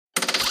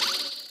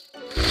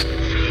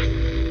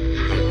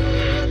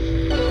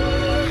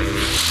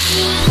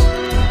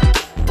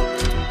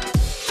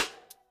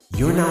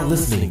now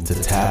listening to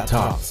Tab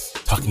Talks,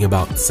 talking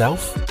about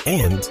self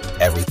and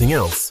everything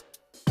else.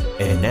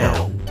 And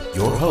now,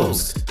 your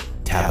host,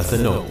 Tabitha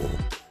Noble.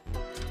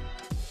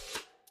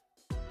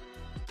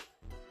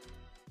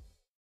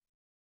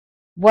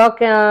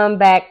 Welcome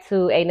back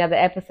to another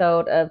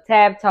episode of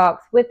Tab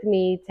Talks with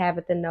me,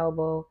 Tabitha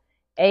Noble,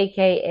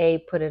 aka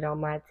Put It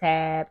On My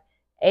Tab,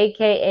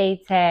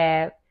 aka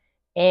Tab.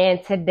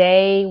 And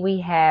today we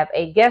have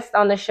a guest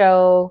on the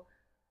show,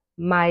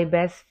 my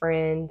best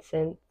friend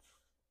since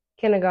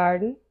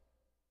kindergarten,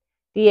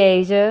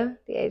 DeAsia.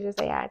 DeAsia,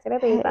 say hi to the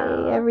people.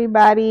 Hey,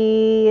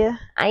 everybody.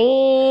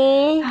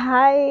 Hi.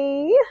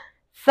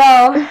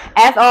 So,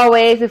 as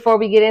always, before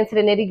we get into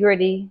the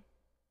nitty-gritty,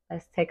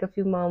 let's take a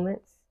few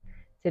moments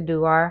to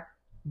do our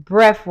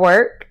breath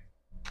work.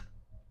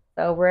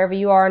 So wherever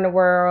you are in the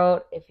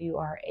world, if you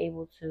are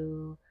able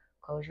to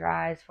close your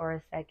eyes for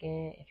a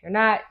second. If you're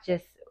not,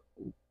 just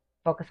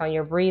focus on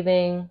your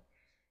breathing.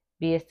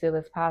 Be as still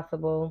as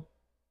possible.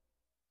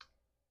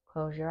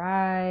 Close your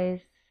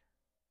eyes.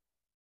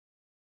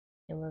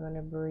 And we're going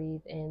to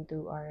breathe in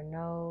through our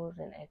nose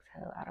and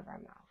exhale out of our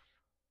mouth.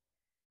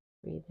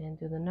 Breathe in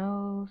through the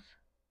nose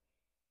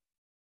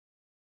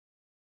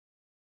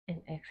and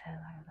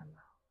exhale out of the mouth.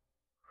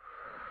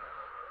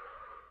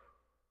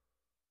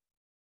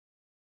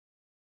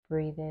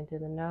 Breathe in through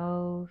the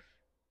nose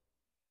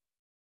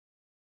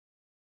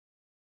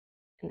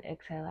and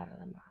exhale out of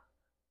the mouth.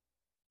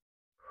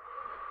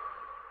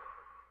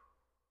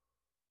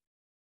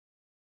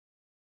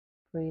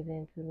 Breathe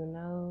in through the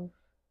nose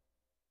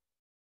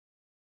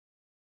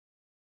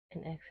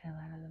and exhale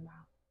out of the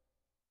mouth.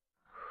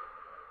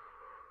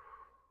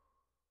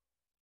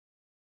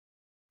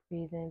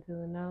 Breathe in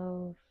through the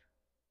nose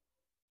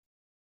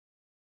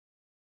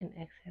and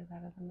exhale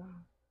out of the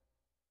mouth.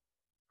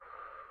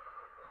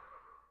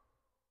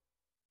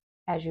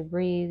 As you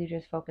breathe, you're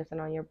just focusing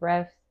on your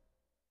breath.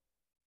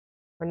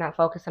 We're not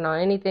focusing on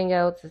anything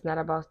else. It's not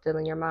about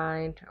stilling your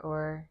mind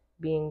or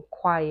being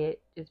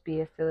quiet. Just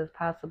be as still as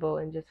possible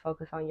and just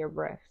focus on your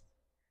breath.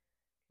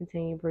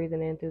 Continue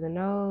breathing in through the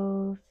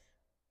nose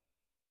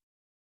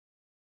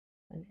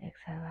and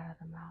exhale out of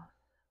the mouth.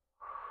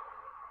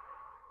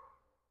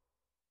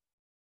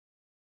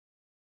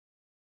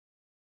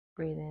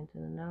 Breathe in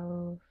through the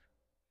nose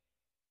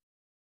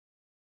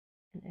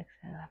and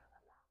exhale out of the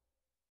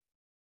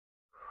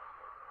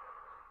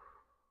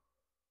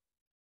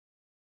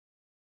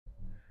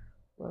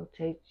mouth.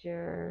 Rotate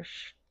your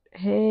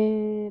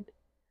head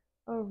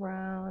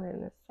around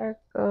in a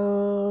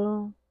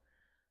circle.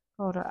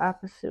 Go the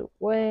opposite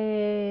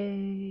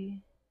way.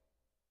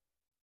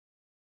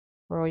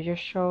 Roll your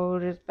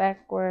shoulders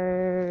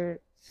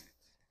backwards.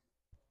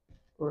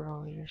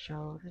 Roll your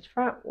shoulders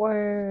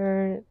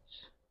frontwards.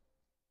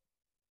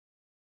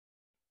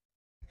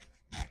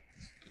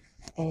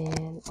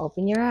 And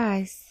open your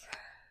eyes.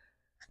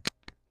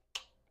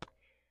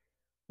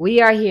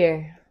 We are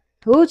here.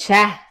 Woo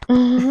cha.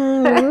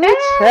 Woo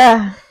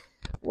cha.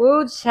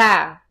 Woo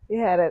cha.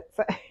 Yeah, that's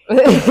We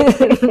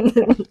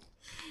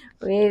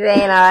ain't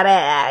saying all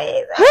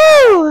that.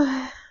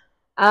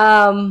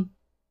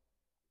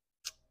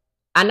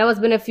 I know it's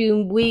been a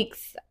few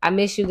weeks. I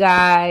miss you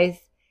guys.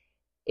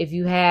 If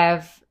you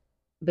have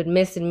been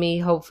missing me,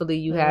 hopefully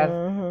you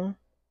have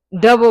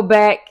double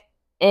back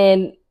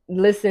and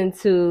listened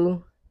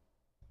to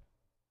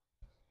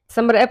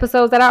some of the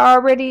episodes that I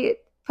already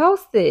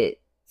posted.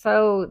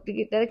 So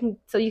you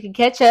can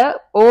catch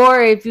up,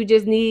 or if you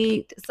just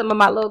need some of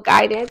my little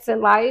guidance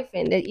in life,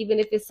 and that even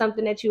if it's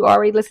something that you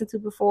already listened to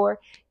before,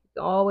 you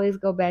can always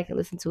go back and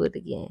listen to it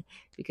again,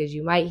 because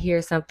you might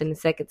hear something the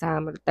second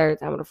time or the third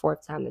time or the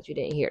fourth time that you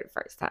didn't hear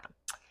the first time.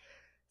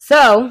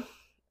 So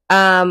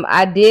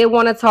I did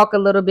want to talk a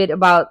little bit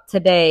about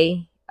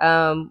today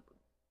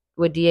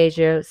with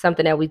DeAsia,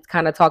 something that we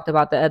kind of talked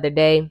about the other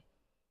day,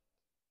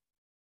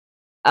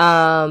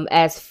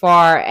 as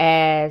far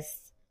as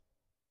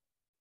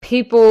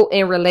people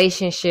in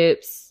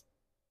relationships,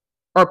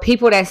 or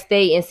people that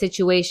stay in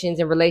situations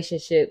and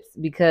relationships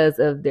because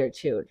of their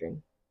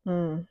children.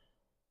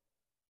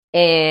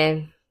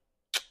 And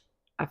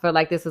I feel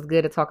like this was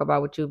good to talk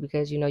about with you,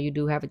 because you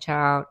do have a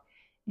child,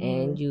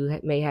 and you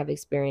may have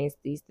experienced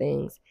these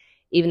things.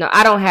 Even though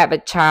I don't have a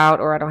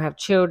child or I don't have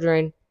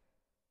children,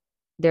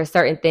 there are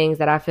certain things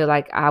that I feel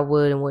like I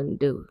would and wouldn't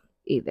do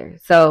either.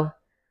 So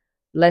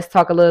let's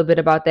talk a little bit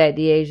about that,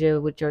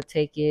 DeAsia, what your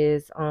take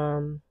is.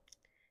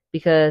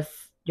 Because,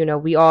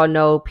 we all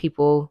know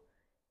people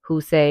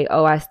who say,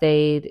 oh, I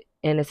stayed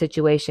in a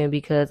situation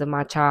because of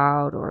my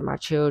child or my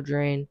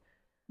children.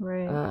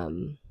 right.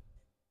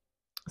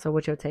 So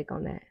what's your take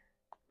on that?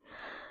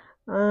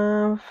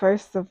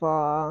 First of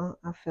all,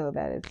 I feel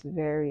that it's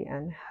very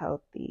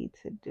unhealthy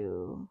to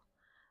do.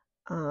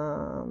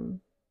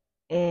 And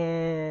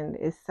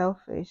it's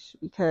selfish,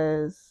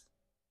 because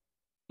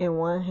in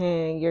one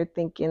hand, you're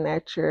thinking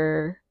that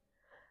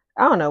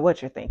I don't know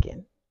what you're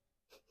thinking.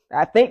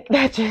 I think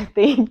that you're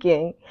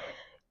thinking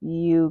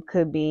you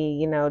could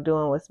be,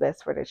 doing what's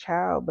best for the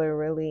child, but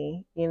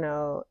really, in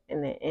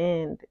the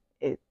end,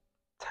 it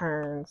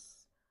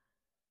turns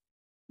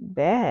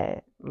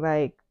bad.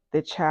 Like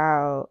the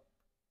child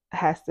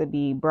has to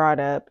be brought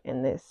up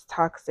in this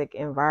toxic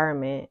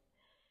environment,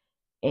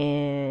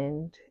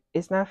 and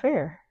it's not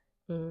fair.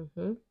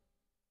 Mm-hmm.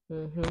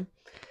 Mm-hmm.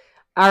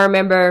 I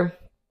remember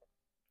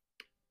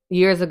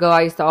years ago,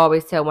 I used to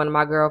always tell one of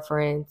my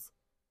girlfriends,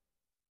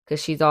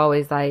 because she's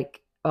always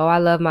like, oh, I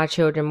love my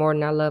children more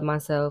than I love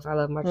myself. I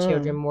love my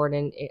children more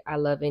than I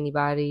love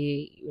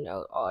anybody, you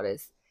know, all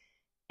this.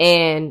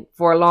 And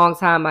for a long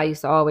time, I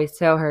used to always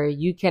tell her,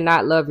 you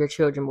cannot love your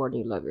children more than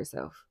you love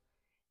yourself.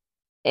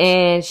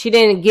 And she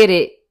didn't get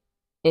it,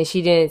 and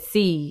she didn't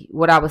see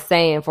what I was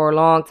saying for a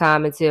long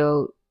time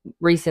until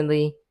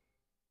recently.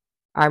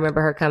 I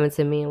remember her coming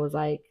to me and was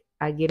like,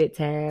 I get it,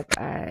 Tab.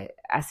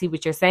 I see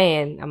what you're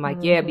saying. I'm like,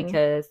 yeah,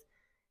 because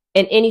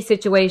in any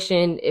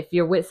situation, if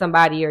you're with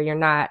somebody or you're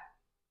not,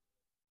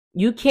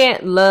 you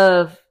can't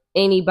love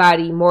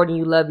anybody more than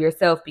you love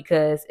yourself,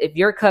 because if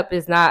your cup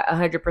is not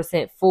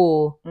 100%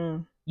 full,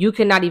 you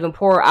cannot even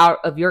pour out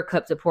of your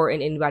cup to pour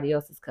in anybody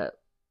else's cup.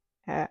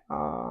 At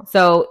all.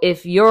 So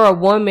if you're a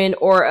woman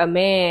or a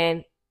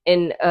man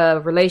in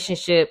a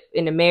relationship,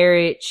 in a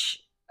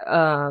marriage,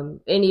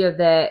 any of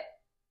that,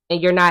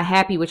 and you're not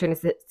happy with your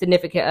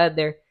significant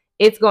other,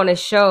 it's going to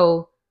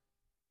show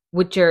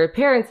with your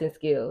parenting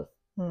skills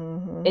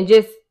and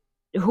just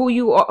who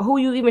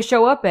you even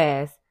show up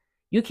as.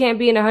 You can't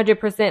be an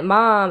 100%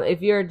 mom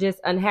if you're just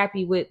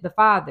unhappy with the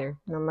father,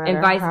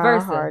 and vice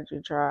versa.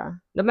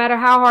 No matter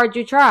how hard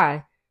you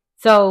try.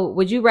 So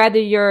would you rather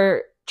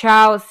your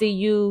child see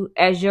you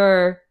as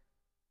your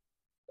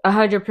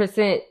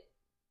 100%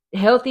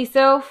 healthy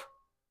self?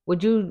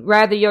 Would you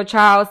rather your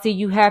child see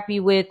you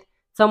happy with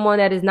someone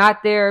that is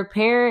not their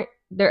parent,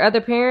 their other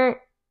parent?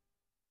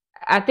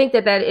 I think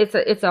that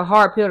it's a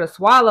hard pill to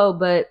swallow,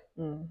 but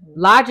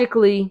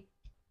logically,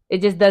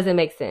 it just doesn't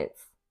make sense.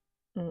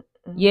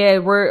 Yeah,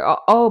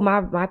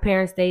 my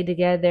parents stayed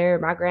together,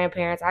 my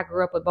grandparents, I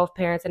grew up with both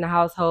parents in the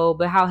household,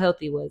 but how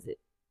healthy was it?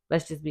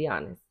 Let's just be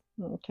honest.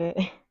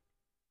 Okay.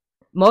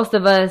 Most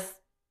of us,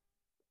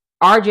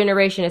 our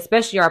generation,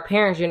 especially our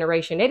parents'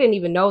 generation, they didn't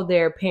even know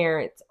their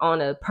parents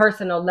on a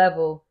personal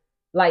level,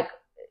 like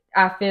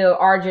I feel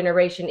our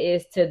generation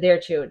is to their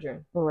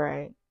children.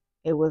 Right.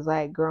 It was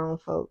like grown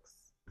folks'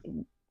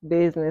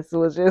 business. It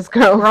was just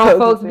grown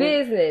folks'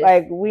 business.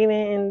 Like we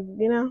didn't,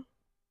 you know.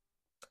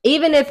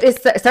 Even if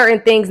it's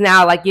certain things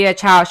now, like, yeah, a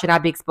child should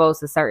not be exposed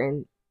to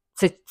certain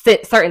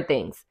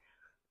things,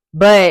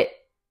 but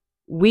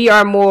we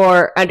are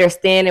more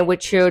understanding with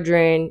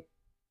children.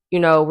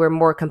 You know, we're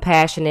more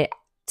compassionate,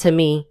 to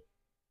me,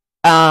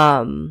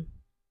 and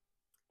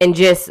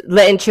just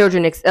letting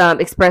children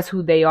express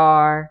who they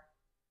are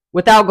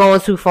without going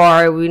too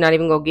far. We're not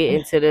even gonna get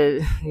into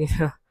the,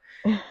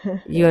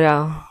 you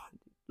know,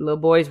 little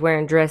boys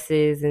wearing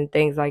dresses and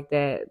things like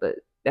that. But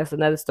that's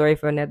another story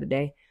for another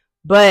day.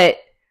 But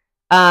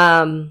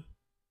I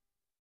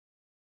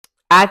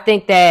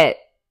think that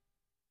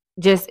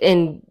just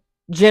in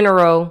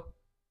general,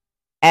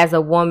 as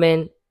a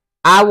woman,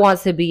 I want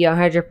to be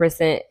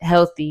 100%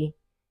 healthy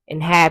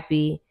and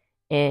happy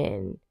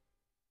and,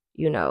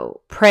 you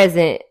know,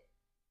 present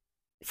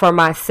for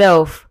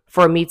myself,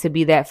 for me to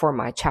be that for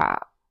my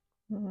child.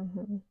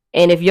 And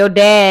if your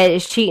dad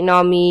is cheating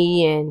on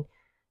me and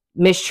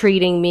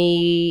mistreating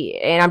me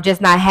and I'm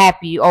just not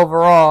happy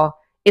overall,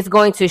 it's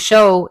going to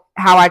show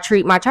how I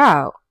treat my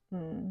child.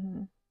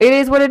 It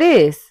is what it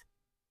is.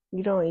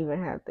 You don't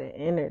even have the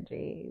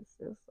energy. It's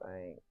just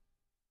like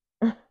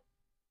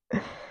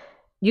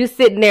you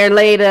sitting there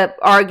laid up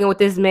arguing with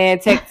this man,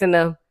 texting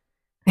him,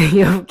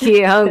 your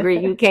kid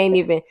hungry, you can't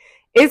even.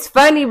 It's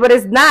funny, but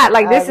it's not.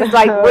 Like, this is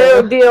like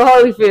real deal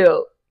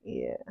Holyfield.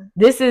 Yeah.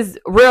 This is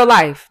real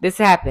life. This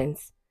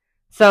happens.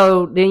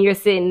 So then you're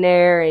sitting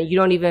there and you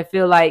don't even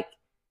feel like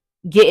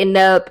getting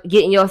up,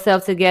 getting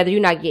yourself together.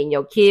 You're not getting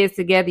your kids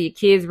together. Your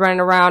kids running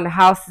around. The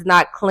house is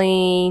not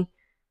clean.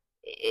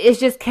 It's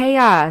just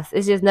chaos.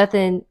 It's just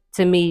nothing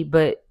to me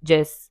but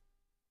just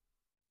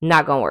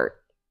not gonna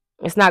work.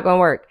 It's not gonna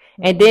work.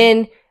 And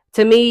then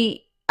to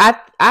me,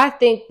 I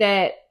think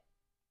that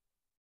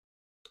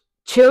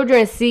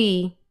children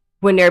see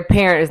when their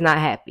parent is not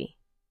happy.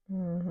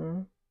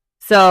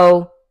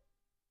 So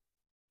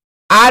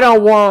I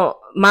don't want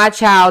my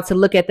child to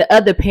look at the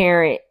other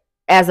parent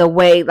as a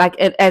way, like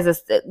as a,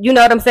 you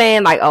know what I'm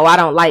saying? Like, oh, I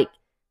don't like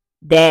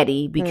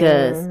daddy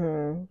because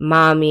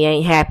mommy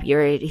ain't happy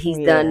or he's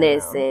done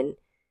this, and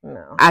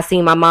I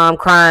seen my mom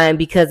crying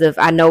because of,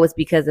 I know it's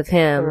because of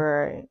him.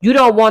 Right. You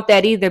don't want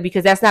that either,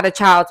 because that's not a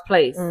child's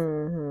place.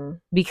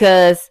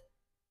 Because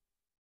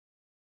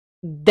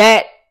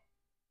that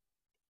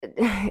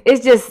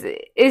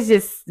it's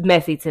just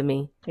messy to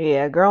me.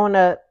 Yeah, growing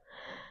up,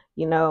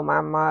 you know,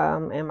 my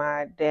mom and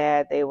my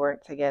dad, they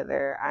weren't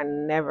together. I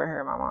never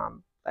heard my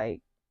mom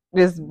like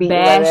just be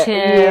bash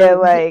him. Yeah,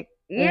 like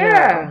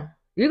yeah.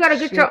 You gotta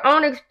get your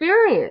own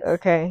experience.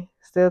 Okay.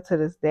 Still to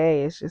this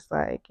day, it's just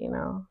like, you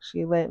know,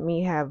 she let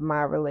me have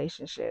my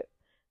relationship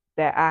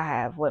that I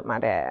have with my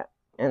dad,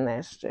 and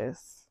that's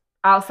just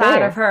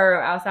outside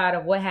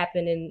of what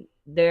happened in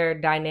their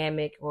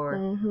dynamic or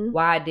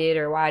why I did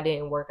or why I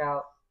didn't work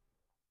out.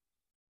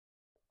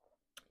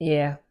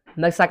 Yeah.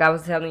 Looks like I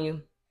was telling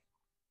you,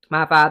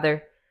 my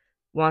father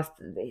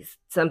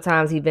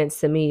sometimes he vents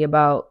to me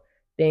about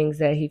things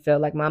that he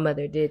felt like my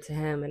mother did to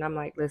him. And I'm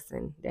like,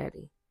 listen,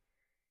 Daddy,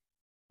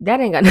 that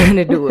ain't got nothing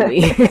to do with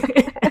me.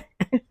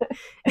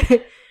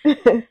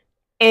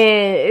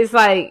 And it's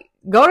like,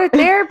 go to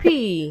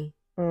therapy.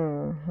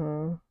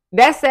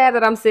 That's sad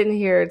that I'm sitting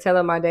here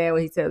telling my dad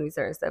when he tells me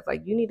certain stuff,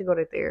 like, you need to go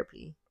to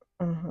therapy.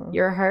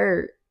 You're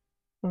hurt.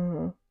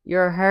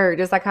 You're hurt.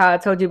 Just like how I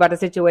told you about the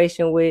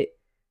situation with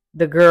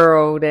the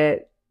girl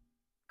that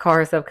called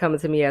herself coming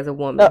to me as a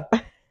woman.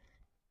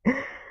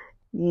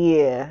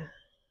 Yeah.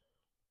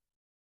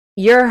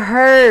 You're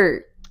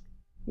hurt.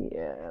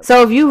 Yeah.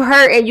 So if you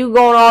hurt and you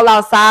going all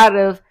outside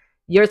of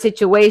your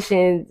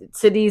situation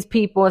to these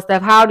people and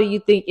stuff, how do you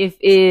think it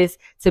is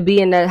to be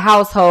in the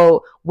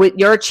household with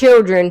your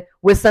children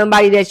with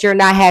somebody that you're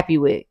not happy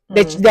with,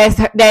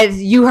 that's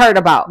you heard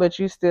about, but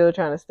you still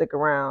trying to stick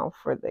around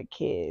for the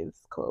kids'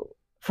 clothes?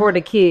 For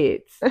the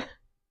kids.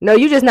 No,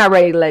 you just not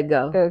ready to let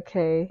go.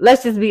 Okay.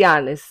 Let's just be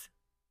honest.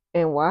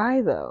 And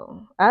why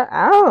though?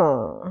 I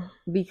don't.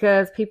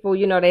 Because people,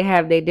 they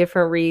have their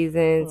different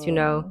reasons.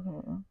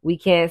 We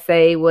can't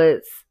say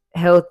what's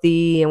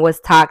healthy and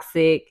what's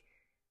toxic,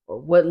 or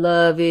what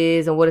love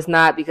is and what it's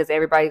not, because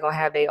everybody's gonna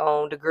have their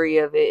own degree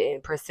of it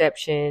and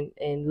perception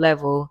and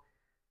level.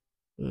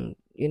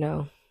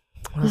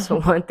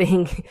 So one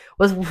thing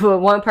was for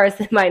one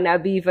person might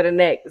not be for the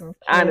next.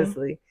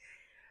 Honestly,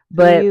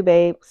 but do you,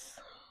 babes?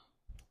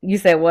 You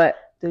said what?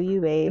 Do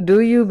you, babes? Do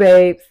you,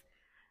 babes?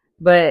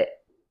 But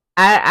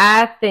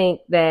I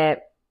think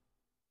that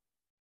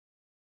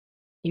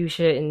you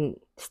shouldn't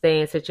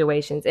stay in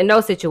situations, in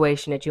no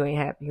situation that you ain't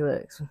happy.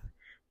 Look,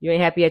 you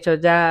ain't happy at your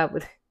job,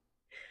 but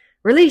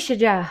release your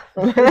job.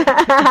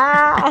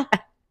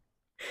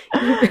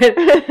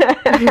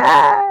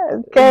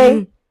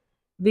 Okay.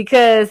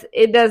 Because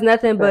it does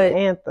nothing but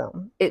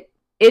anthem. It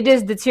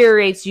just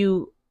deteriorates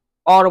you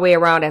all the way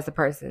around as a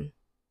person.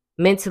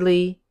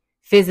 Mentally,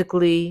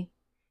 physically.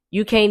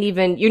 You're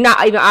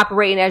not even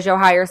operating as your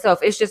higher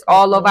self. It's just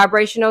all low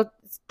vibrational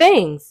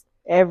things.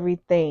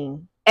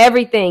 Everything.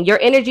 Your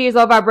energy is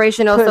low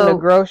vibrational. Putting the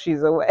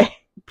groceries away.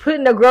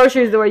 Putting the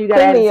groceries away, you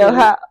got attitude. Your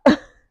house.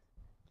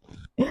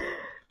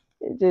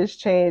 It just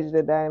changed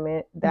the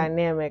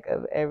dynamic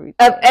of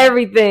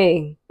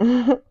everything.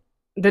 You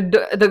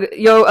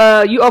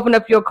open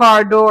up your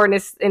car door and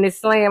it's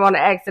slam on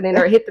an accident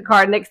or hit the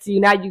car next to you.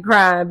 Now you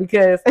crying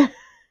because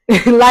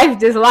life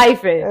just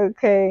lifing.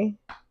 Okay.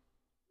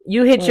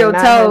 You hit your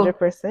toe,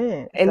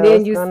 100%, and so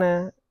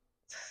then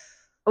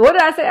what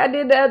did I say I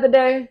did the other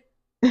day?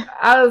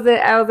 I was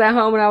at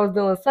home and I was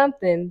doing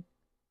something,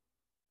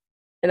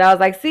 and I was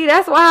like, "See,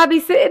 that's why I be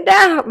sitting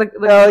down." Look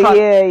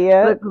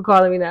yeah. Look who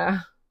calling me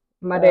now.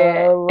 My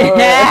dad.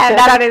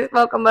 That I didn't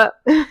smoke him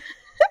up.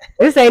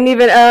 This ain't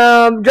even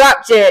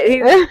dropped yet.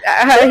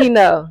 He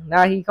know.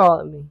 Now he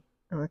calling me.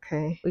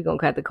 Okay. We gonna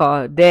have to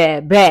call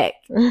Dad back.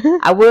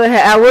 I will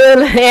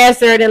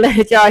answer it and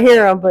let y'all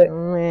hear him, but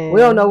we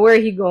don't know where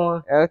he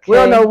going. Okay. We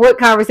don't know what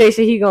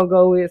conversation he gonna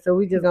go with, so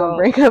we just gonna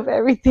bring up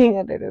everything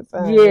under the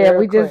sun. Yeah,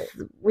 we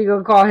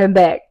gonna call him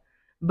back.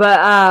 But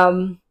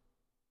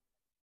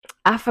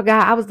I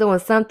forgot I was doing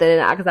something,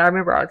 because I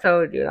remember I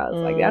told you, and I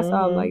was like, that's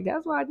why I'm like,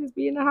 that's why I just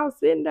be in the house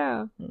sitting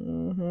down.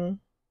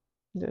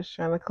 Just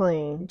trying to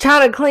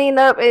clean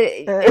up,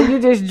 and you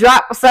just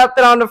drop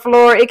something on the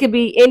floor. It could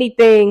be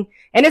anything,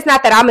 and it's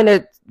not that I'm in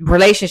a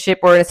relationship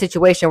or in a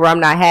situation where I'm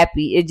not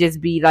happy. It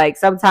just be like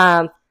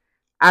sometimes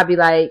I'd be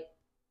like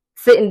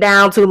sitting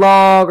down too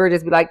long, or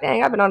just be like,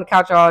 dang, I've been on the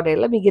couch all day.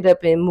 Let me get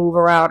up and move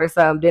around or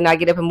something. Then I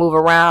get up and move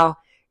around,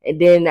 and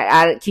then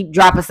I keep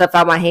dropping stuff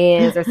out my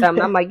hands or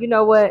something. I'm like, you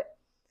know what?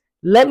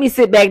 Let me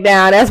sit back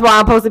down. That's why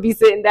I'm supposed to be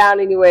sitting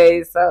down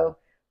anyways. So,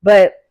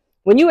 but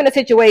when you're in a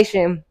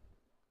situation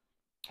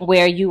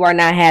where you are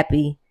not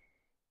happy,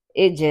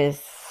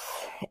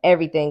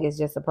 everything is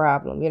just a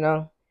problem,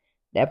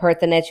 That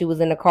person that you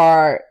was in the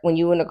car, when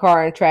you in the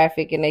car in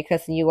traffic and they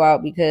cussing you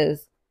out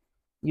because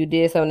you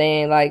did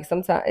something, like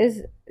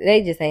sometimes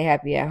they just ain't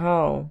happy at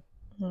home.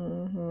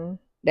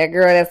 That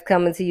girl that's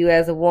coming to you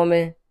as a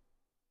woman,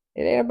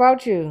 it ain't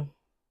about you.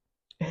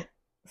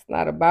 It's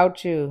not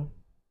about you.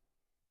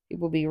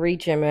 People be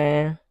reaching,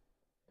 man.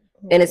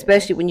 And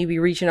especially when you be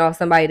reaching off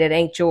somebody that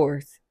ain't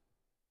yours.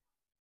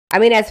 I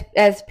mean,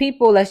 as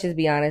people, let's just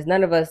be honest.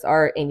 None of us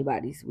are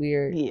anybody's.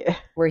 We're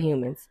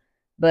humans.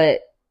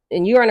 But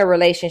and you're in a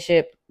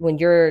relationship when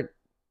you're,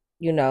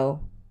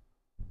 y'all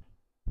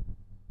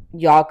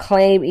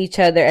claim each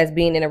other as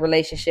being in a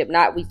relationship.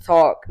 Not we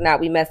talk, not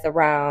we mess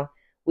around.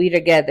 We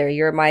together.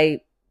 You're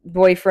my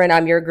boyfriend.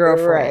 I'm your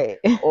girlfriend.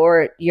 Right.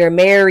 Or you're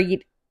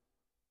married.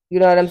 You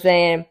know what I'm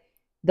saying?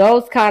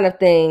 Those kind of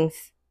things,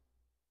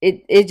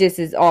 it just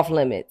is off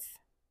limits.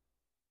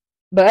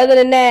 But other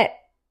than that,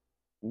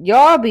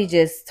 y'all be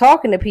just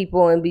talking to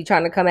people and be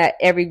trying to come at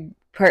every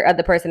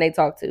other person they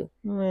talk to.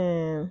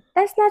 Man,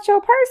 that's not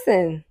your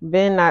person.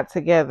 Been not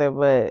together,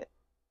 but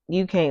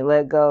you can't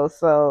let go.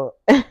 So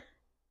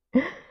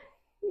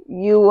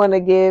you want to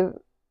give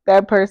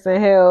that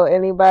person hell.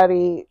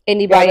 Anybody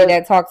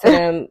that talks to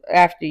them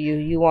after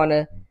you want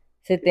to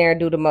sit there and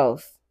do the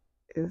most.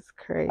 It's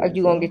crazy. Or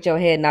you gonna get your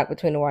head knocked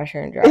between the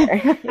washer and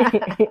dryer.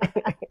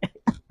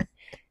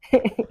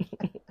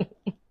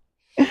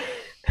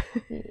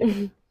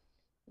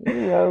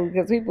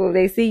 Because people,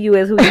 they see you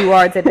as who you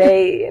are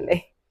today,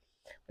 and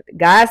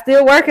God's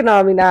still working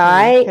on me now.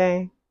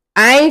 I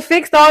ain't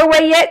fixed all the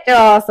way yet,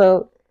 y'all.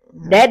 So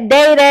that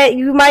day that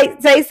you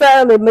might say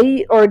something to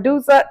me or do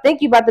something,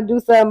 think you about to do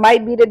something,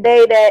 might be the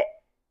day that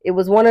it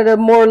was one of the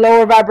more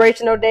lower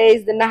vibrational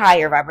days than the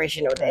higher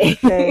vibrational day.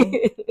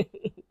 Okay.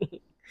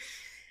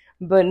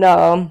 But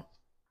no,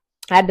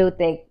 I do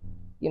think,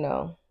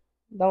 don't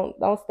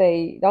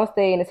stay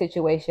in a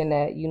situation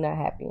that you're not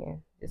happy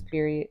in. Just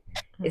period.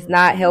 Mm-hmm. It's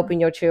not helping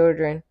your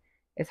children.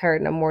 It's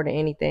hurting them more than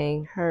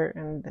anything.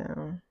 Hurting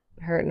them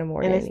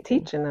more than anything. And it's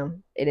teaching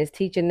them. It is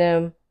teaching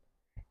them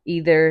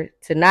either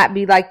to not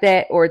be like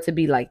that or to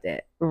be like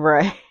that.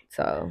 Right.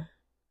 So.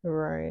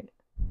 Right.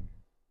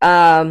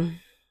 I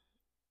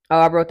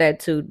wrote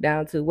that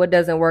down too. What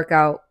doesn't work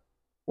out,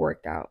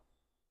 worked out.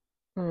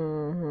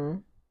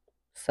 Mm-hmm.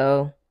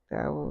 So.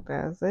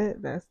 That's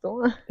it. That's the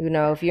one.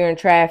 If you're in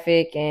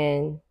traffic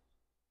and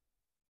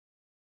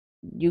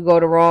you go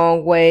the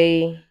wrong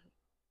way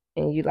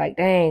and you like,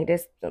 dang,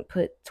 this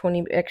put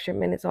 20 extra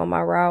minutes on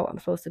my route. I'm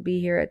supposed to be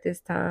here at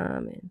this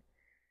time and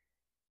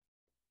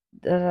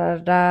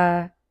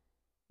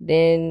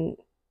then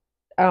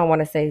I don't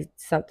want to say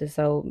something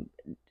so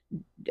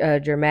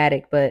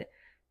dramatic, but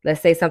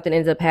let's say something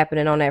ends up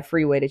happening on that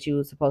freeway that you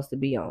were supposed to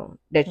be on,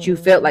 that you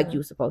felt like you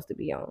were supposed to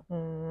be on.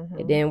 Mm-hmm.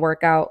 It didn't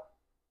work out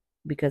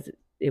because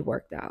it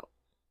worked out.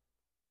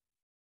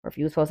 Or if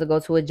you were supposed to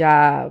go to a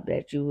job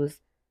that you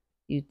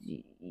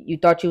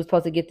thought you were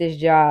supposed to get this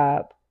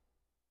job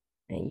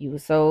and you were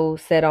so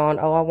set on,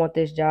 oh, I want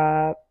this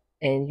job,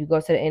 and you go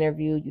to the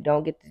interview, you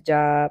don't get the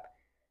job,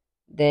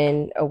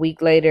 then a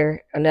week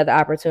later another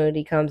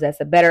opportunity comes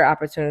that's a better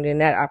opportunity than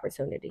that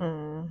opportunity.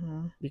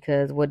 Mm-hmm.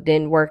 Because what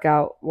didn't work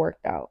out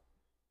worked out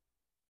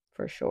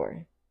for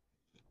sure.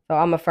 So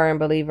I'm a firm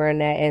believer in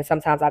that, and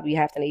sometimes I be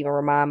having to even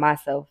remind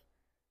myself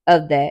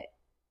of that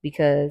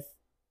because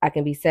I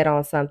can be set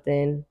on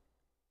something,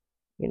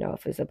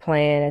 if it's a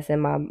plan that's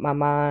in my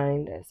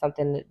mind, or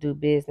something to do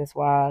business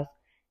wise,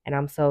 and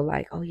I'm so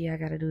like, oh yeah, I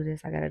gotta do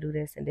this,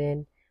 and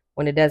then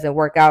when it doesn't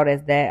work out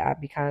as that, I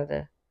be kind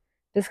of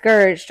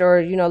discouraged or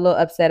a little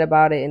upset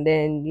about it, and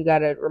then you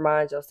gotta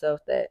remind yourself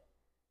that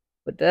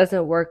what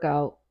doesn't work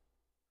out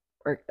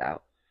worked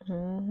out.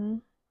 Mm-hmm.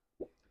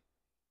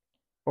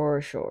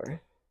 For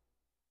sure.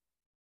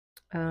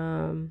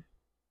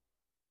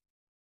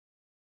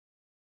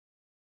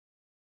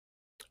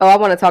 I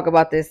want to talk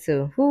about this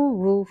too.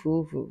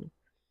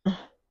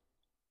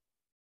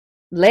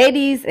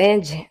 Ladies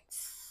and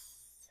gents,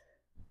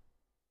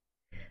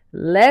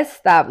 let's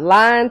stop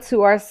lying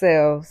to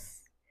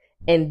ourselves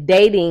and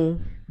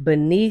dating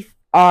beneath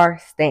our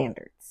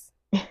standards.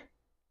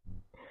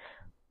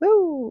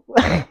 Woo.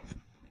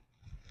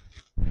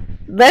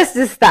 Let's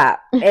just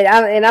stop.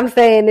 And I'm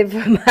saying it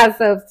for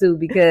myself too,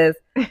 because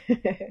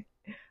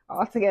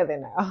all together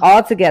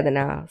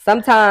now.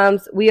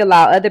 Sometimes we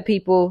allow other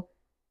people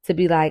to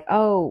be like,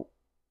 oh,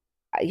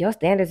 your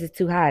standards is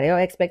too high. Your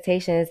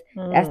expectations,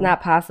 that's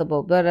not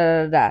possible. Blah,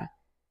 blah, blah, blah.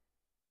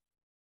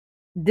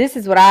 This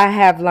is what I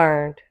have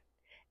learned.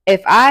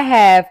 If I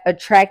have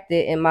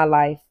attracted in my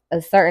life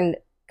a certain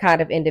kind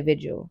of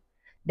individual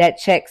that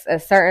checks a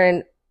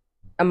certain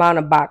amount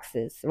of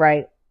boxes,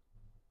 right?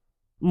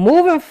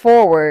 Moving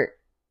forward,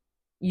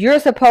 you're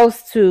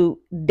supposed to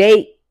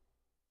date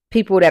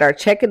people that are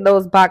checking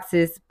those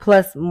boxes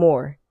plus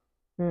more.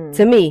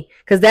 To me,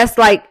 because that's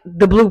like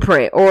the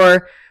blueprint,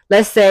 or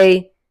let's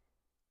say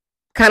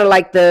kind of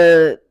like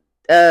the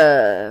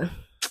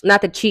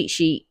not the cheat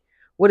sheet,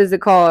 what is it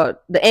called,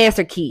 the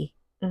answer key.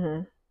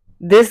 Mm-hmm.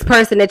 This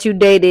person that you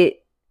dated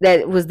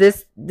that was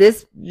this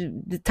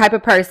type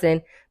of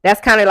person,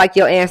 that's kind of like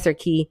your answer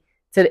key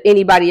to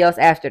anybody else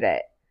after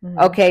that. Mm-hmm.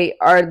 Okay,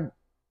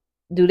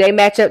 do they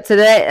match up to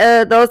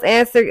that those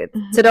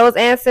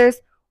answers?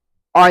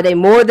 Are they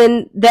more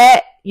than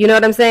that? You know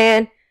what I'm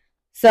saying?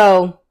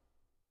 So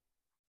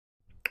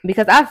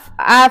because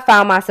I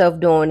found myself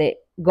doing it,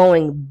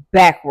 going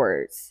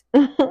backwards.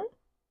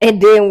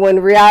 And then when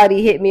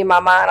reality hit me in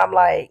my mind, I'm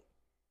like,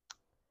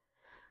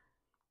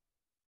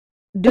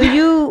 do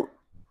you,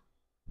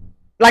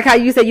 like how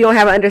you said you don't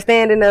have an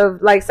understanding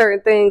of like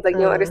certain things, like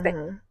you don't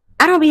understand.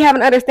 I don't be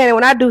having an understanding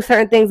when I do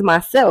certain things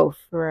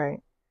myself.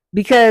 Right.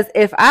 Because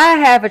if I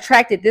have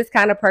attracted this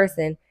kind of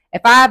person,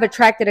 if I have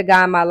attracted a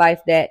guy in my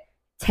life that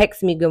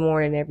texts me good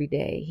morning every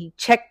day, he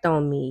checked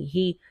on me,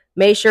 he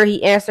made sure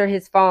he answered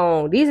his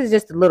phone. These are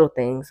just the little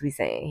things we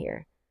saying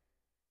here.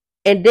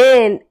 And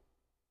then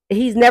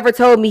he's never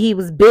told me he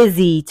was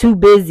busy, too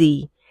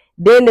busy.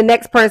 Then the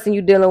next person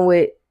you're dealing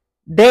with,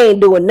 they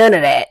ain't doing none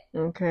of that.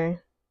 Okay.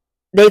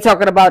 They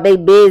talking about they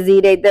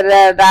busy, they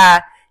da-da-da-da.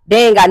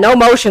 they ain't got no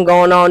motion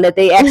going on, that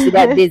they actually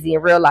that busy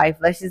in real life.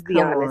 Let's just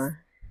be honest.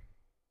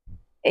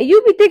 And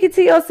you be thinking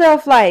to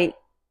yourself, like,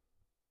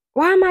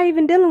 why am I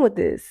even dealing with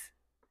this?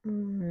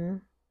 Mm-hmm.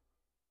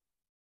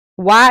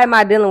 Why am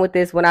I dealing with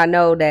this when I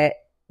know that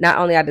not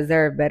only I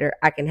deserve better,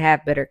 I can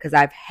have better because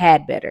I've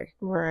had better.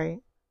 Right.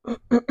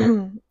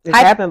 It's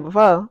happened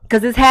before.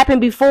 Because it's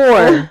happened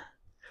before.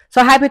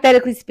 So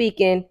hypothetically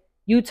speaking,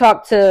 you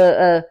talk to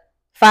a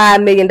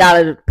 $5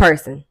 million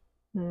person,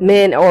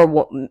 men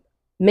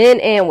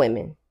and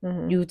women.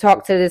 Mm-hmm. You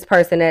talk to this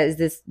person that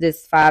is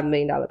this $5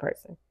 million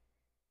person.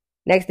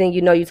 Next thing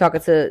you know, you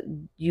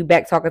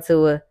back talking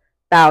to a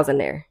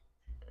thousandaire.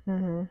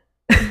 Mm-hmm.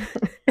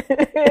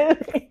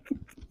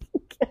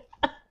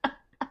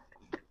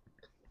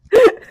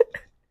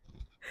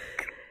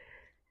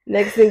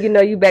 Next thing you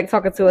know, you back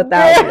talking to a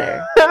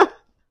thousandaire.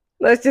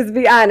 Let's just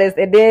be honest.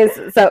 And then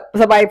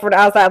somebody from the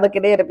outside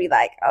looking in and be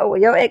like, oh,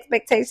 well, your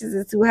expectations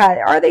is too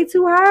high. Are they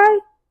too high?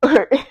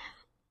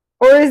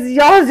 Or is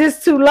y'all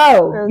just too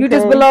low? Okay. You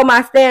just below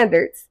my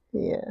standards.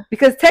 Yeah.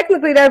 Because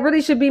technically that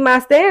really should be my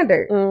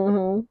standard.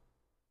 Mm-hmm.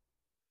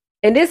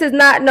 And this is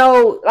not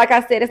like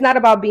I said, it's not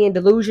about being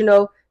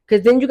delusional.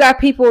 Because then you got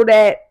people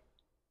that,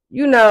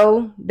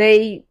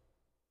 they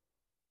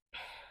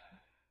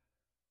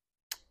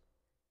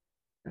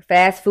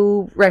fast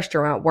food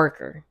restaurant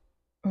worker.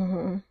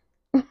 Mm-hmm.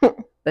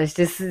 That's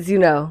just,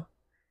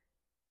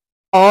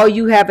 all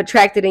you have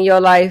attracted in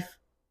your life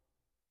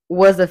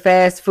was a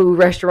fast food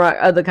restaurant,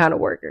 other kind of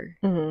worker.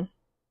 Mm-hmm.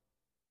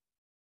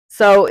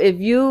 So if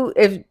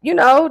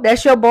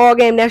that's your ball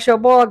game, that's your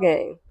ball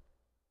game.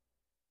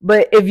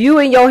 But if you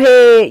in your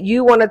head,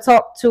 you want to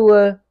talk to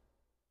a,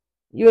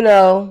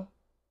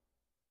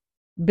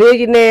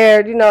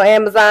 billionaire,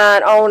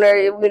 Amazon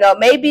owner,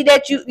 maybe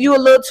that you a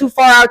little too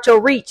far out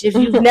your reach. If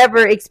you've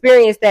never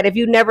experienced that, if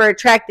you never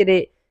attracted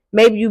it,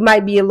 maybe you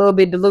might be a little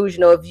bit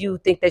delusional if you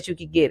think that you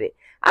could get it.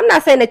 I'm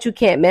not saying that you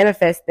can't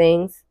manifest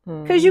things,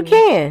 because you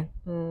can.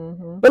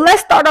 Mm-hmm. But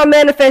let's start on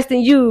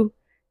manifesting you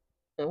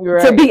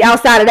to be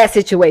outside of that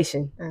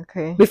situation.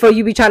 Okay. Before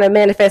you be trying to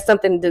manifest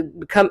something to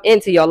come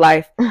into your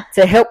life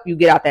to help you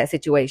get out that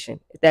situation,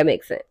 if that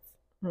makes sense.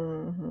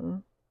 Mm-hmm.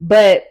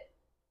 But,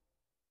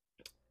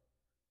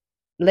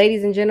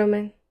 ladies and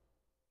gentlemen,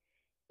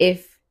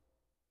 if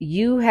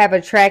you have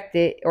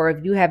attracted or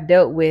if you have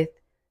dealt with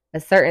a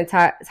certain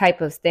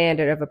type of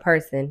standard of a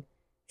person,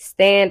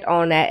 stand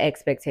on that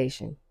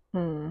expectation.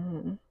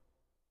 Mm-hmm.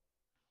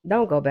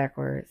 Don't go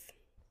backwards.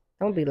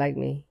 Don't be like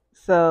me.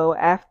 So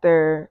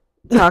after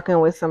talking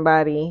with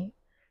somebody,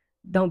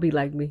 don't be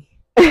like me.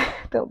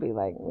 Don't be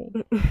like me.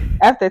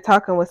 After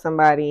talking with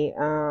somebody,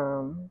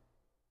 and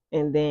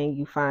then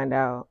you find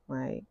out,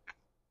 like,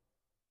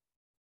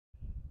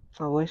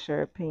 what's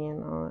your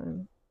opinion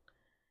on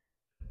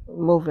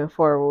moving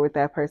forward with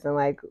that person?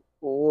 Like,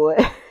 what?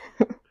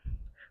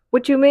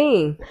 What you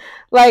mean?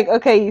 Like,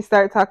 okay, you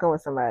start talking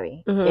with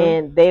somebody, mm-hmm.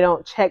 and they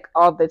don't check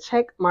all the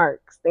check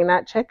marks. They're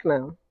not checking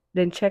them.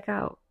 Then check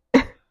out.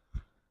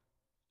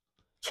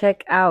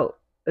 Check out.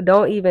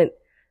 Don't even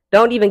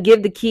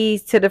give the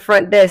keys to the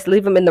front desk.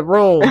 Leave them in the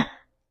room.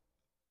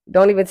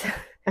 Don't even.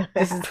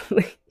 Just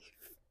leave.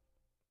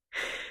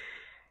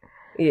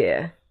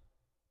 Yeah.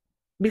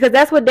 Because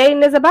that's what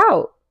dating is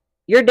about.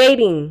 You're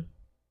dating.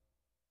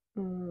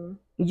 Mm.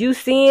 You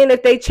seeing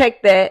if they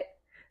check that.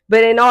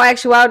 But in all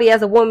actuality,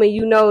 as a woman,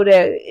 you know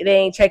that they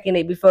ain't checking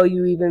it before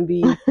you even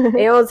be.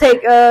 They don't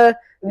take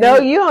No,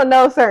 you don't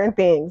know certain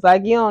things.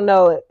 Like, you don't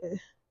know it.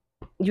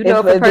 You know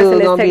if a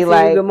person is texting you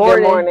like, good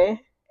morning.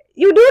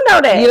 You do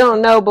know that. You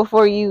don't know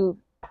before you.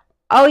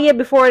 Oh yeah,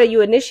 before that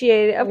you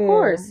initiate it. Of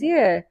course,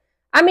 yeah.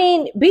 I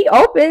mean, be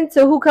open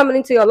to who coming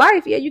into your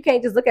life. Yeah, you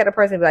can't just look at a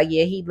person and be like,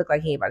 yeah, he look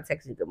like he ain't about to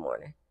text you good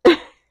morning.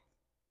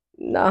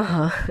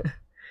 No.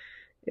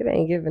 It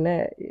ain't giving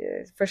that.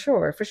 Yeah, for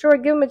sure. For sure,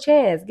 give him a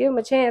chance. Give him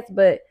a chance.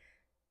 But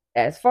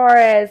as far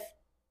as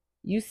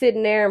you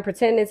sitting there and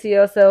pretending to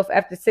yourself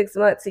after 6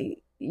 months,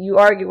 you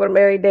argue with him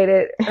every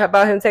day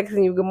about him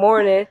texting you good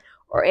morning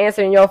or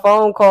answering your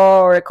phone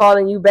call or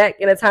calling you back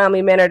in a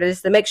timely manner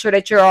just to make sure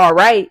that you're all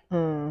right.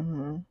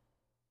 Mm-hmm.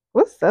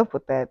 What's up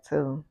with that,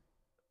 too?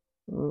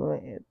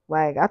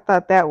 Like, I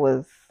thought that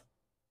was...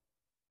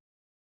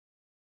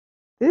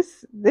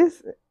 This...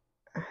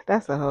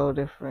 That's a whole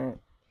different...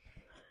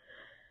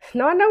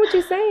 No, I know what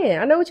you're saying.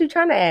 I know what you're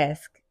trying to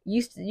ask.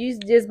 You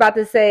just about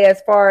to say as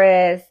far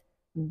as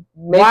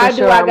why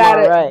do I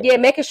gotta right. Yeah,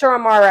 making sure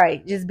I'm all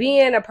right. Just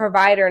being a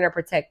provider and a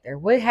protector.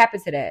 What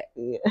happened to that?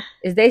 Yeah.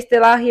 Is they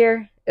still out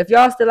here? If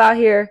y'all still out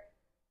here,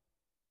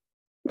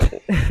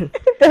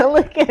 don't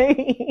look at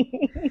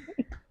me.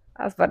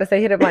 I was about to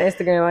say hit up my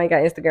Instagram. I ain't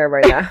got Instagram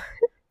right now.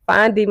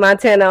 Find D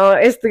Montana on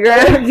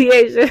Instagram,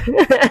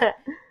 DeAsia.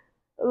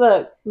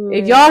 Look,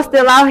 if y'all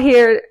still out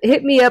here,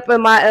 hit me up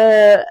in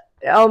my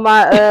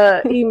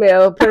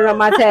email, put it on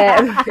my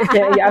tab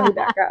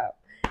yahoo.com.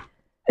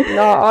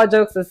 No, all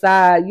jokes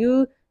aside,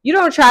 you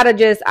don't try to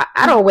just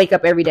I don't wake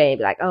up every day and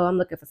be like, oh, I'm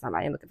looking for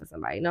somebody.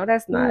 No,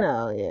 that's not.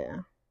 No, yeah.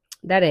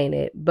 That ain't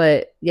it.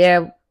 But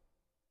yeah,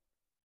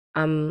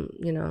 I'm,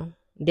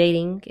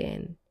 dating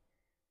and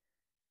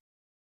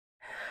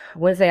I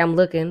wouldn't say I'm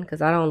looking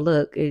because I don't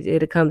look.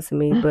 It'll come to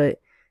me. But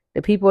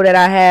the people that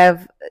I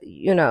have,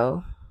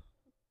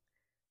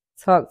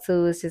 talk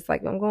to, it's just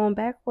like I'm going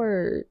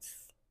backwards.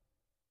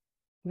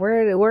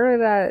 Where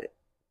did I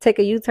take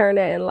a U-turn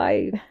at in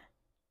life?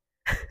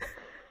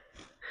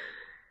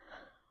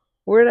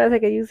 Where did I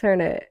take a U-turn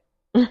at?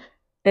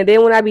 And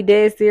then when I be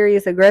dead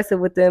serious, aggressive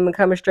with them and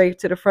coming straight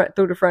to the front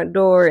through the front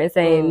door and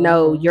saying,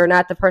 "No, you're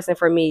not the person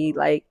for me."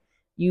 Like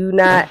you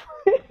not.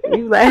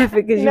 You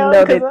laughing because you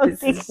know that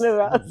this is.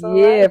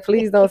 Yeah,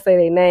 please don't say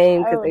their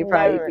name because they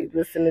probably be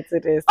listening to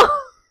this.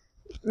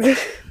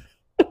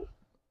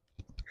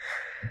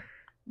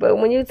 But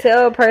when you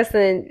tell a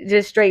person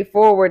just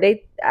straightforward, they're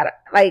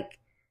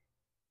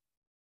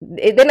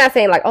not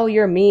saying like, "Oh,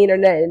 you're mean" or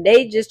nothing.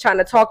 They just trying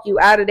to talk you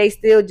out of. They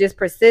still just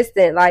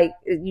persistent, like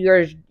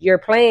your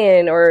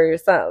plan or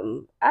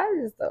something. I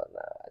just don't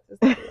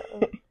know.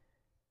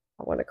 I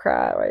want to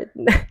cry right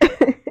now.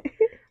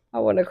 I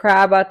want to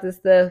cry about this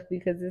stuff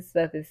because this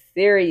stuff is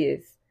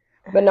serious.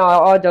 But no,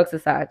 all jokes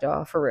aside,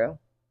 y'all, for real.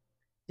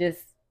 Just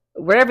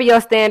wherever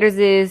your standards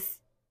is,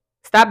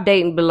 stop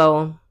dating below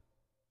them.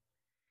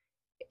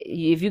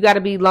 If you got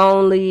to be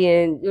lonely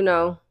and,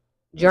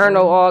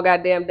 journal all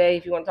goddamn day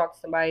if you want to talk to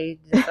somebody,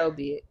 just so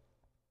be it.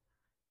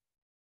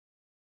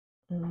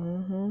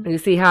 You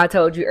see how I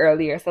told you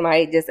earlier,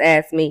 somebody just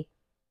asked me,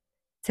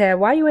 Tab,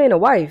 why you ain't a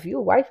wife? You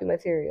a wifey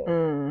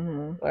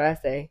material. What I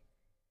say?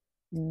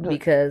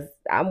 Because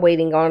I'm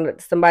waiting on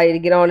somebody to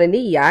get on a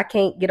knee. I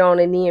can't get on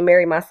a knee and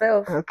marry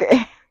myself.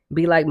 Okay.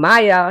 Be like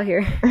Maya out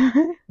here.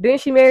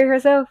 Didn't she marry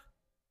herself?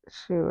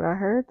 Shoot, I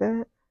heard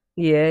that.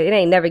 Yeah, it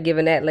ain't never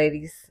given that,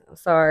 ladies. I'm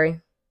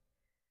sorry.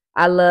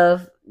 I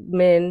love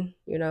men,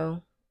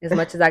 as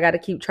much as I got to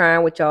keep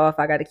trying with y'all. If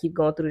I got to keep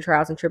going through the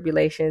trials and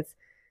tribulations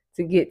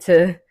to get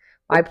to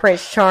my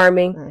Prince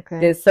Charming,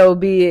 then so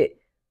be it.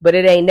 But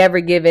it ain't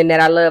never given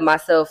that I love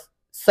myself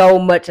so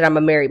much that I'm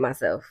going to marry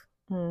myself.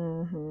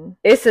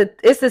 It's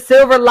a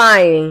silver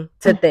lining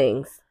to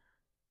things.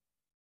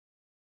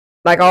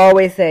 Like I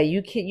always say,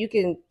 you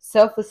can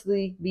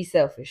selflessly be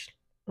selfish.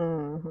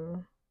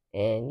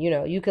 And,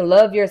 you can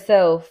love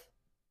yourself,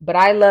 but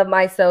I love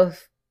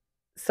myself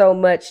so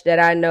much that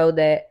I know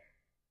that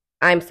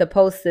I'm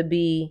supposed to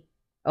be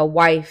a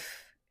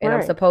wife and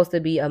I'm supposed to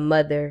be a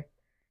mother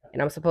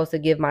and I'm supposed to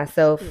give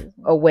myself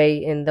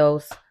away in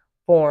those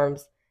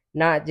forms,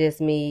 not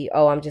just me,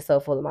 oh, I'm just so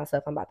full of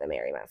myself, I'm about to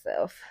marry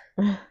myself.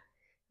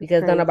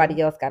 Because don't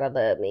nobody else gotta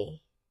love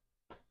me.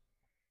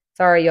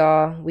 Sorry,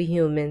 y'all. We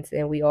humans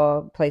and we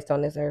all placed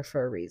on this earth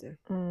for a reason.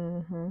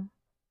 And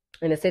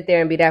to sit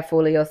there and be that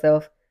full of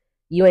yourself,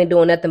 you ain't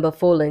doing nothing but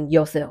fooling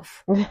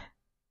yourself.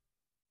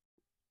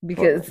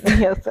 Because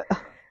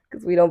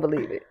we don't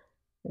believe it.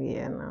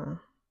 Yeah, no.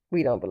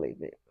 We don't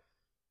believe it.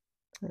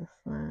 That's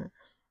not.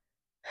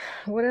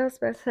 What else,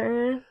 best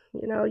friend?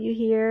 You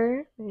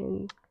here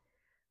and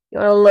you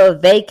on a little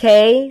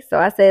vacay. So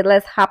I said,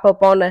 let's hop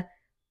up on the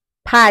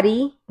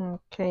potty.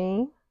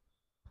 Okay.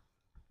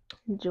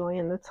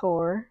 Enjoying the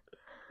tour.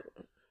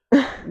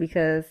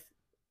 Because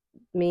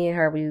me and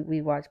her,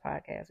 we watch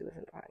podcasts. We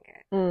listen to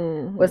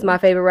podcasts. What's my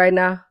favorite right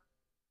now?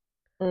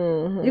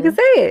 You can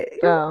say it.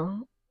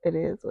 Oh, it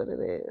is what it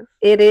is.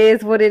 It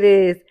is what it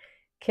is.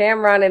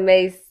 Cameron and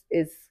Mace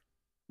is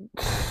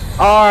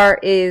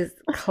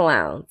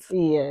clowns.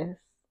 Yes.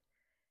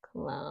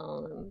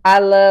 Clowns. I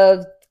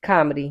love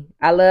comedy.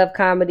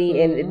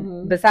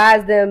 And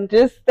besides them,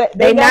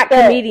 they not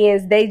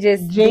comedians. They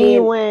just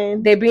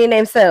genuine. They being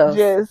themselves.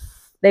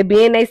 They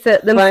being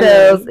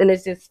themselves, and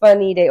it's just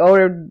funny. They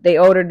older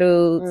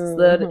dudes.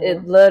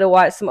 Love to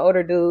watch some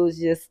older dudes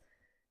just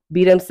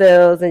be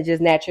themselves and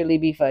just naturally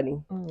be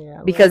funny.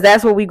 Yeah, because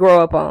that's what we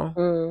grow up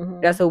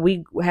on. That's how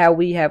we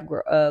have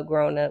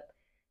grown up.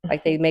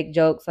 Like they make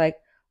jokes like,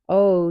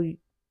 oh,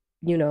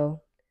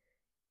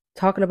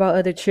 talking about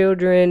other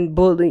children,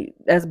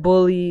 that's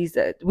bullies.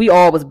 We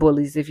all was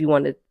bullies if you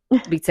want to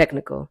be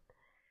technical.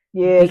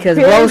 Yeah, because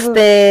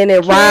roasting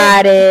and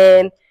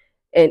riding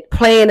and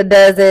playing the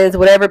dozens,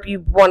 whatever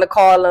you want to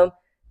call them,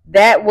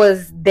 that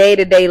was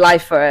day-to-day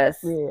life for us.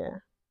 Yeah.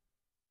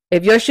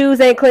 If your shoes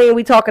ain't clean,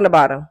 we talking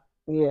about them.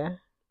 Yeah.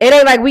 It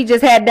ain't like we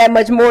just had that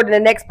much more than the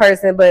next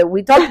person, but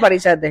we talked about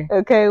each other.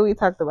 Okay, we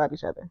talked about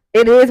each other.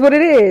 It is what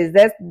it is.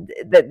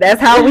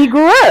 That's how we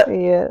grew up.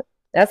 Yeah.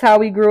 That's how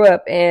we grew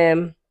up.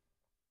 And,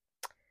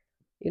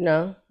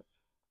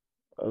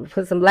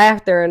 put some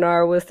laughter in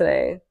our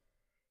whistling.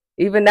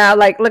 Even now,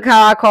 like, look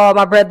how I called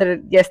my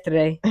brother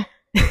yesterday.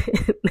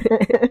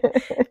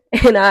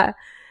 And I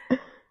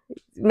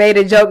made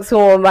a joke to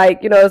him,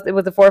 like, it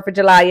was the 4th of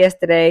July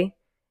yesterday.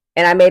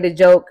 And I made a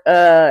joke,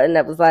 and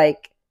that was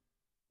like,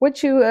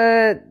 what you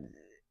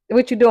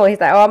doing? He's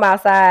like, oh, I'm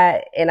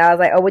outside. And I was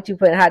like, oh, what you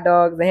putting hot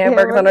dogs and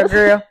hamburgers on the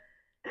grill?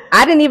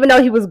 I didn't even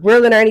know he was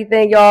grilling or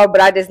anything, y'all,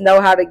 but I just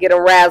know how to get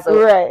him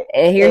razzled. Right.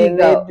 And here you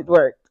go. It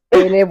worked.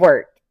 And it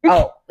worked.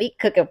 Oh, we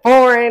cooking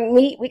foreign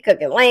meat, we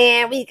cooking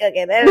lamb, we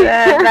cooking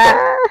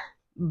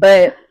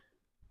But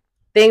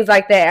things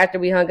like that, after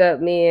we hung up,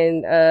 me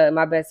and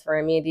my best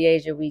friend, me and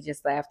DeAsia, we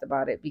just laughed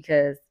about it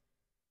because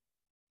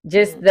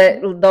just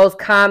those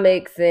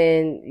comics,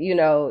 and you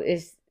know,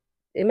 it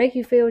make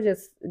you feel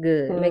just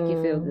good. It make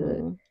you feel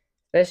good,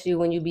 especially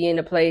when you be in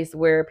a place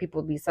where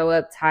people be so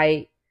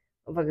uptight.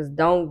 Motherfuckers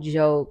don't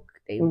joke.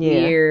 They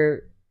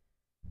weird.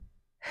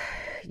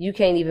 You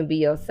can't even be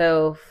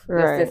yourself.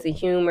 Your sense of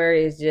humor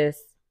is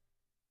just.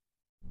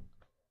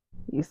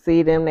 You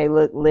see them, they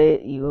look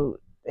lit. You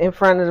in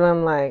front of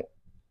them like.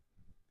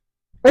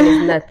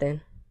 It's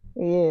nothing.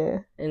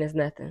 Yeah. And it's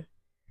nothing.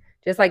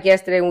 Just like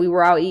yesterday when we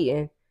were out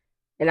eating,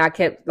 and I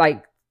kept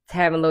like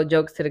having little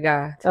jokes to the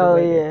guy.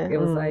 Yeah. It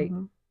was like,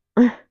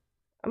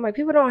 I'm like,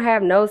 people don't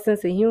have no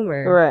sense of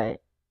humor. Right.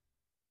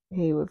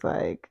 He was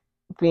like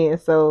being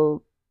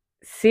so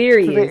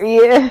serious.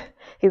 Yeah.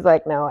 He's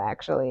like, no,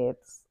 actually,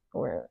 it's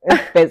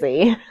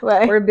busy.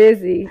 Like, we're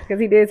busy because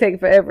he did take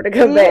forever to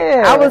come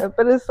back.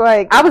 But it's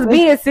like I was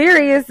being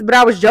serious, but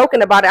I was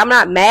joking about it. I'm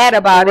not mad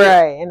about it,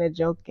 right? In a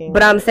joking,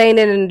 but I'm saying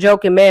it in a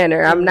joking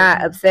manner. I'm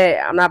not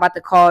upset. I'm not about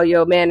to call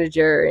your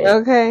manager.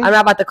 Okay, I'm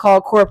not about to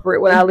call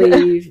corporate when I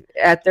leave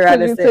after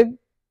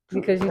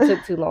because you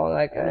took too long.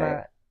 Like I'm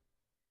not.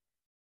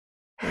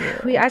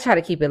 I try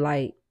to keep it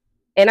light,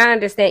 and I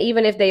understand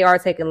even if they are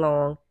taking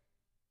long.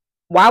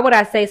 Why would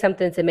I say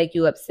something to make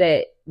you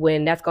upset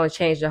when that's going to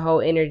change the whole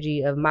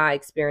energy of my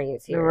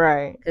experience here?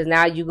 Right. Because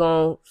now you're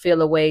going to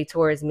feel a way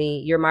towards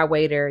me. You're my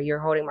waiter. You're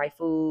holding my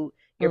food.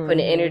 You're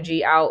putting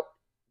energy out,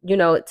 you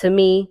know, to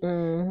me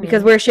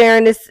because we're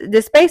sharing this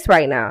space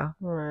right now.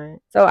 Right.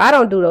 So I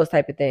don't do those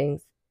type of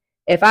things.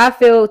 If I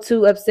feel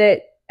too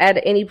upset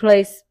at any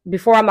place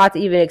before I'm about to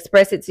even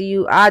express it to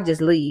you, I just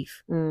leave.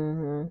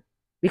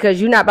 Because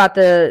you're not about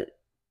to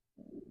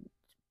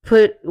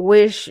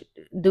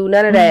do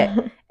none of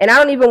that. And I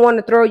don't even want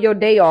to throw your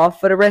day off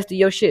for the rest of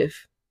your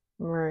shift.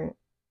 Right.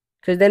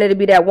 Because then it'll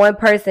be that one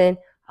person,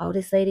 oh,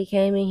 this lady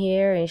came in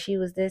here and she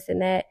was this and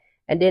that.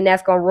 And then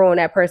that's going to ruin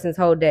that person's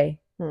whole day.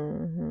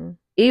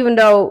 Even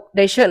though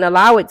they shouldn't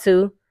allow it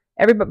to.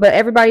 But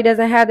everybody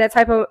doesn't have that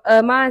type of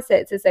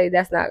mindset to say,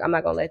 I'm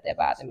not going to let that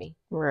bother me.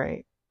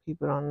 Right.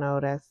 People don't know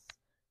that's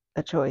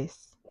a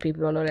choice.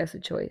 People don't know that's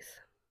a choice.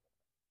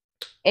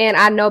 And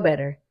I know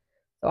better.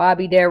 So I'll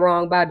be dead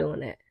wrong by doing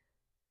that.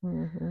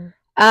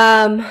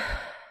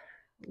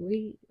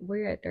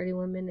 We're at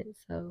 31 minutes,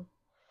 so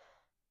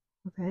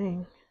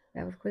okay,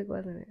 that was quick,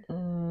 wasn't it?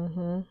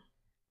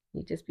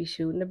 You just be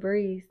shooting the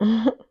breeze.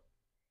 We're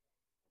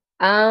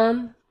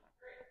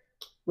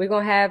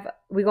gonna have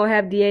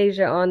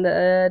DeAsia on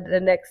the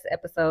next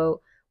episode.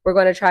 We're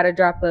gonna try to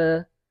drop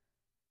a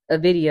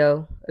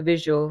visual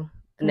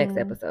the next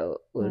episode.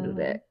 We'll do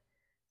that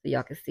so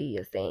y'all can see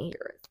us saying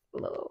here a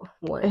little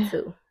 1,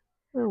 2.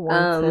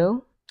 1,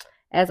 2.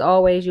 As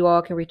always, you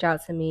all can reach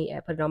out to me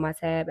at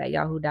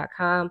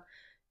putitonmytab@yahoo.com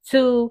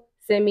to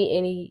send me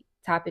any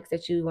topics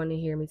that you want to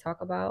hear me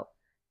talk about.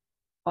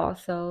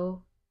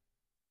 Also,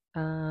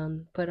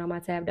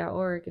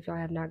 putitonmytab.org if y'all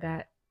have not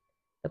got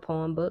the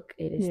poem book.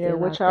 It is still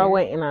what out y'all there.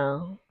 waiting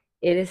on.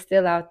 It is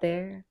still out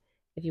there.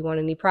 If you want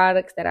any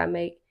products that I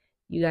make,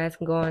 you guys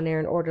can go on there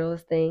and order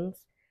those things.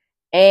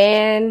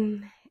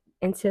 And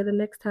until the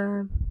next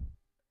time,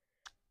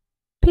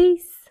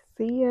 peace.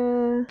 See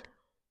ya.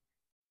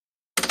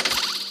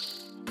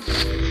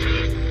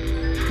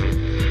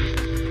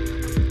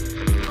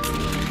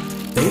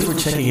 Thanks for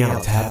checking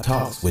out Tab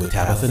Talks with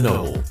Tabitha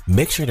Noble.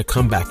 Make sure to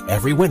come back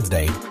every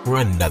Wednesday for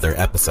another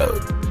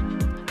episode.